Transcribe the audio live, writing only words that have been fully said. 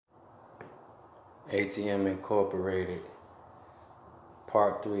ATM Incorporated,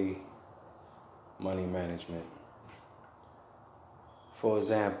 Part 3, Money Management. For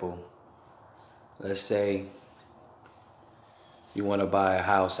example, let's say you want to buy a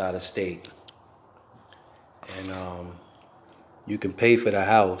house out of state, and you can pay for the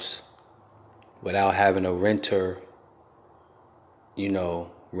house without having a renter,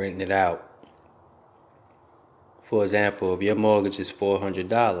 renting it out. For example, if your mortgage is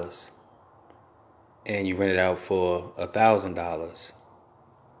 $400 and you rent it out for $1,000,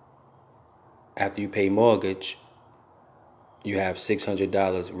 after you pay mortgage, you have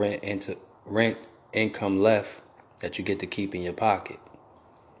 $600 rent income left that you get to keep in your pocket.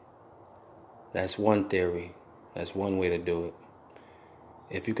 That's one theory. That's one way to do it.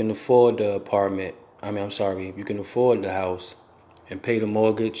 If you can afford if you can afford the house and pay the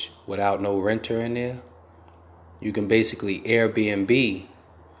mortgage without no renter in there, you can basically Airbnb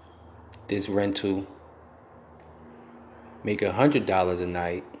this rental, make $100 a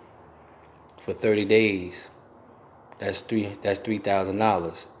night for 30 days. That's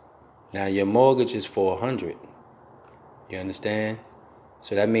 $3,000. Now your mortgage is $400. You understand?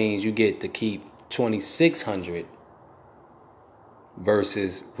 So that means you get to keep $2,600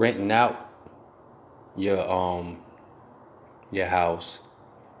 versus renting out your house,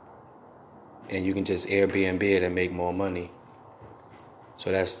 and you can just Airbnb it and make more money. So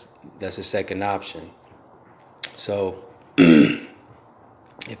that's the second option. So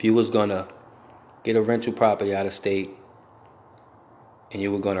if you was gonna get a rental property out of state and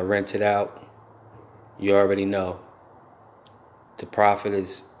you were gonna rent it out, you already know the profit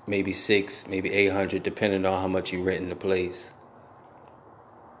is maybe $600, maybe $800, depending on how much you rent in the place.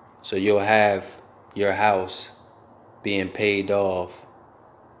 So you'll have your house being paid off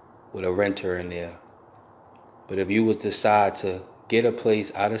with a renter in there. But if you would decide to get a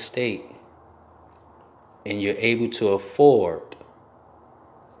place out of state and you're able to afford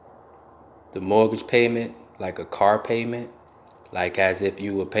the mortgage payment, like a car payment, like as if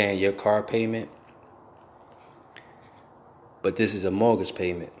you were paying your car payment, but this is a mortgage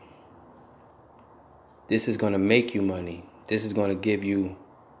payment. This is going to make you money. This is going to give you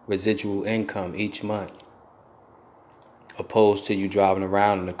residual income each month, opposed to you driving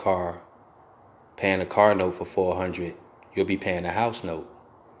around in a car, paying a car note for $400. You'll be paying a house note.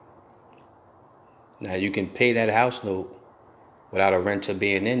 Now you can pay that house note without a renter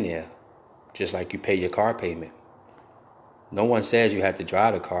being in there, just like you pay your car payment. No one says you have to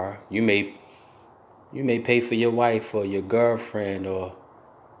drive the car. You may pay for your wife or your girlfriend or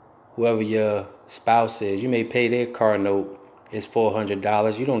whoever your spouse is. You may pay their car note. It's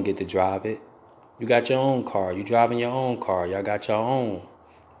 $400. You don't get to drive it. You got your own car. You driving your own car. Y'all got your own.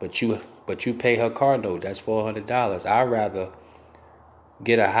 But you pay her car note. That's $400. I'd rather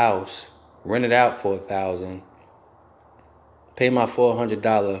get a house, rent it out for $1,000, pay my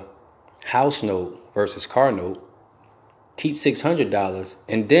 $400 house note versus car note, keep $600,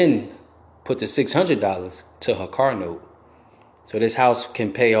 and then put the $600 to her car note. So this house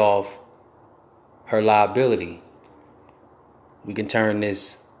can pay off her liability. We can turn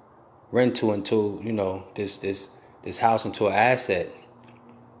this rental into, this house into an asset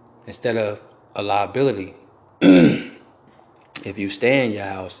instead of a liability. If you stay in your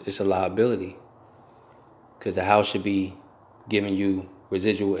house, it's a liability because the house should be giving you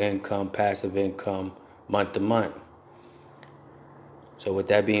residual income, passive income, month to month. So with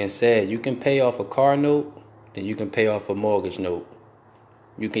that being said, you can pay off a car note, then you can pay off a mortgage note.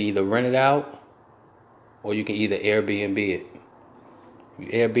 You can either rent it out or you can either Airbnb it. You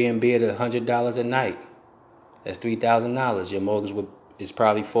Airbnb it $100 a night. That's $3,000. Your mortgage is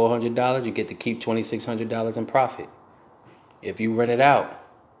probably $400. You get to keep $2,600 in profit. If you rent it out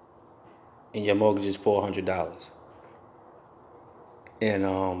and your mortgage is $400 and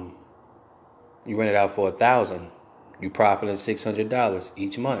you rent it out for $1,000, you profiting $600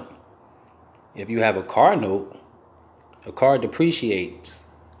 each month. If you have a car note, a car depreciates.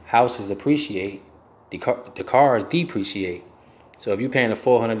 Houses appreciate. The cars depreciate. So if you're paying a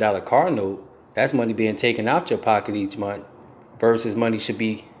 $400 car note, that's money being taken out your pocket each month versus money should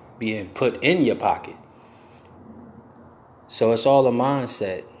be being put in your pocket. So it's all a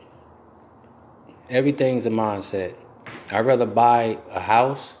mindset. Everything's a mindset. I'd rather buy a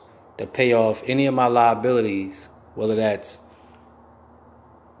house to pay off any of my liabilities, whether that's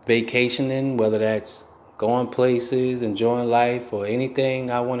vacationing, whether that's going places, enjoying life, or anything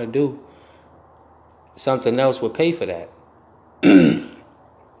I want to do. Something else would pay for that.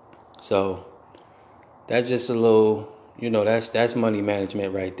 So that's just a little, that's money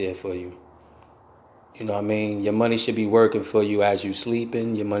management right there for you. You know what I mean? Your money should be working for you as you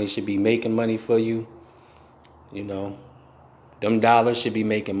sleeping. Your money should be making money for you. You know, them dollars should be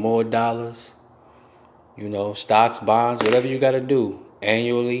making more dollars. You know, stocks, bonds, whatever you got to do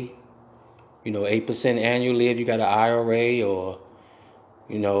annually. 8% annually if you got an IRA or,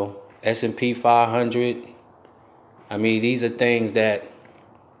 S&P 500. I mean, these are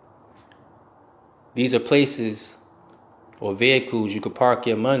places or vehicles you could park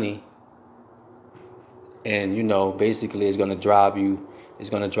your money, and, basically it's going to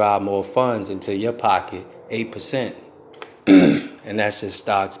drive more funds into your pocket, 8%. And that's just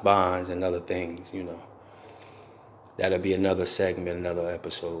stocks, bonds, and other things, That'll be another segment, another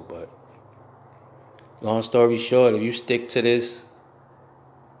episode. But long story short, if you stick to this,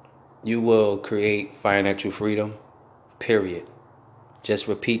 you will create financial freedom, period. Just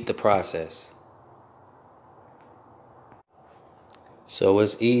repeat the process. So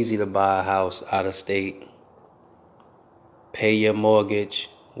it's easy to buy a house out of state, pay your mortgage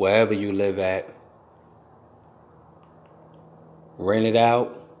wherever you live at, rent it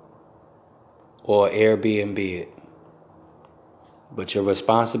out, or Airbnb it. But your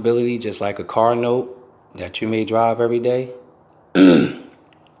responsibility, just like a car note that you may drive every day,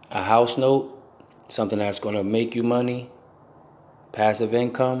 a house note, something that's going to make you money, passive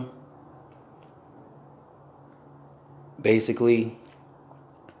income, basically,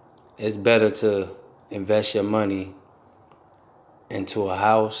 it's better to invest your money into a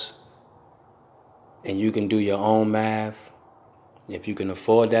house, and you can do your own math. If you can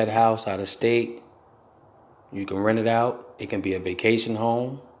afford that house out of state, you can rent it out. It can be a vacation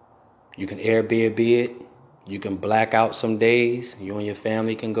home. You can Airbnb it. You can black out some days. You and your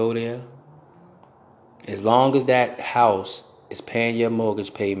family can go there. As long as that house is paying your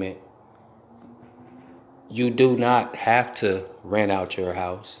mortgage payment, you do not have to rent out your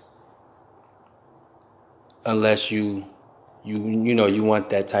house unless you want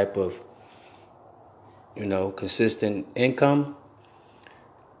that type of consistent income.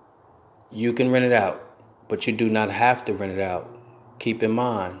 You can rent it out, but you do not have to rent it out. Keep in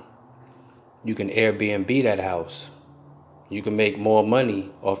mind, you can Airbnb that house. You can make more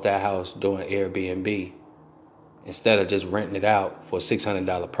money off that house doing Airbnb instead of just renting it out for a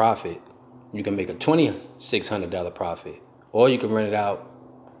 $600 profit. You can make a $2,600 profit, or you can rent it out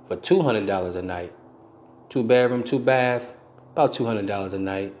for $200 a night. 2-bedroom, 2-bath, about $200 a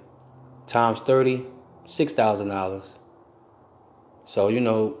night. Times 30, $6,000. So,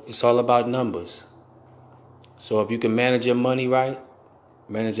 it's all about numbers. So if you can manage your money right,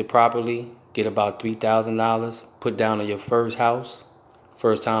 manage it properly, get about $3,000, put down on your first house,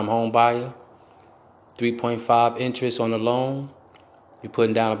 first time home buyer, 3.5 interest on the loan. You're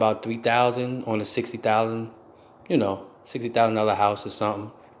putting down about $3,000 on a $60,000, $60,000 house or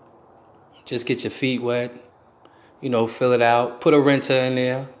something. Just get your feet wet, fill it out, put a renter in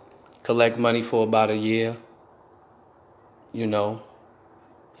there, collect money for about a year. If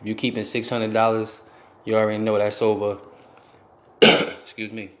you're keeping $600, you already know that's over,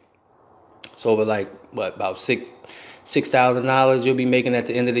 excuse me, it's over about $6,000 you'll be making at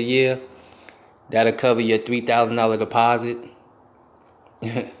the end of the year. That'll cover your $3,000 deposit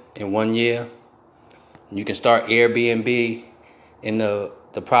in 1 year. You can start Airbnb in the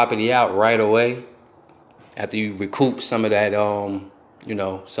property out right away after you recoup some of that, some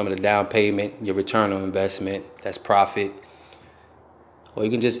of the down payment, your return on investment, that's profit. Or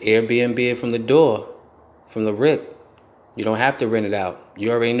you can just Airbnb it from the door, from the rip. You don't have to rent it out.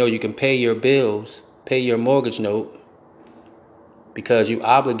 You already know you can pay your bills, pay your mortgage note, because you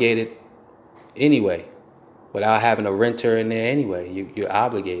obligated anyway, without having a renter in there anyway. You're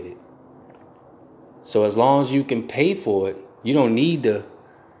obligated. So as long as you can pay for it, you don't need to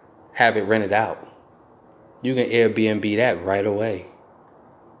have it rented out. You can Airbnb that right away.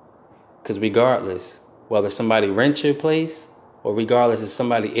 Because regardless, whether somebody rents your place or regardless if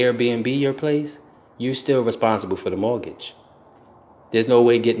somebody Airbnb your place, you're still responsible for the mortgage. There's no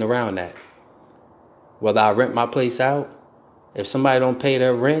way getting around that. Whether I rent my place out, if somebody don't pay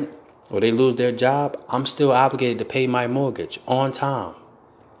their rent or they lose their job, I'm still obligated to pay my mortgage on time.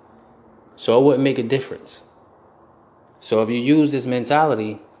 So it wouldn't make a difference. So if you use this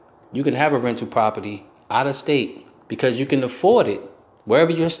mentality, you can have a rental property out of state because you can afford it.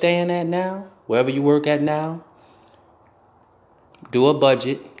 Wherever you're staying at now, wherever you work at now, do a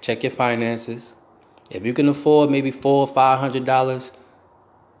budget, check your finances. If you can afford maybe $400 or $500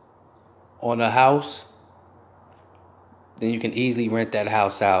 on a house, then you can easily rent that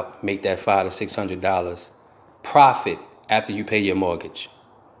house out, make that $500 to $600 profit after you pay your mortgage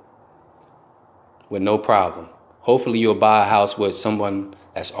with no problem. Hopefully you'll buy a house with someone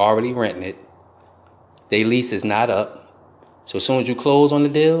that's already renting it, Their lease is not up. So as soon as you close on the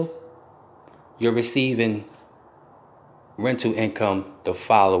deal, you're receiving rental income the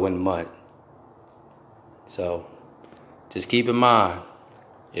following month. So just keep in mind,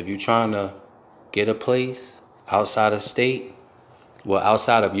 if you're trying to get a place outside of state, well,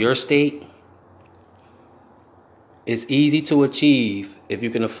 outside of your state, it's easy to achieve if you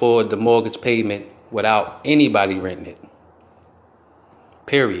can afford the mortgage payment without anybody renting it.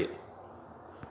 Period.